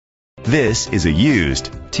This is a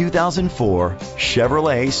used 2004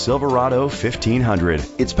 Chevrolet Silverado 1500.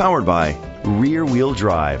 It's powered by rear-wheel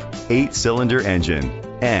drive, 8-cylinder engine,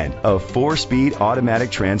 and a 4-speed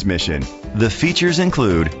automatic transmission. The features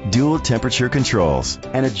include dual temperature controls,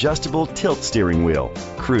 an adjustable tilt steering wheel,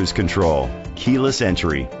 cruise control, keyless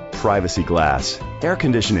entry, privacy glass, air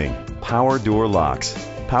conditioning, power door locks,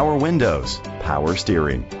 power windows, power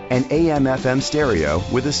steering, and AM/FM stereo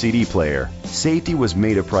with a CD player. Safety was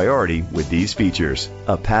made a priority with these features: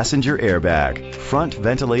 a passenger airbag, front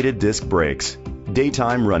ventilated disc brakes,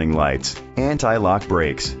 daytime running lights, anti-lock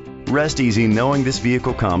brakes. Rest easy knowing this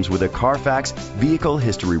vehicle comes with a Carfax Vehicle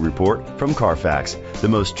History Report from Carfax, the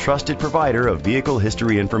most trusted provider of vehicle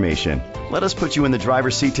history information. Let us put you in the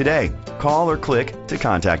driver's seat today. Call or click to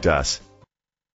contact us.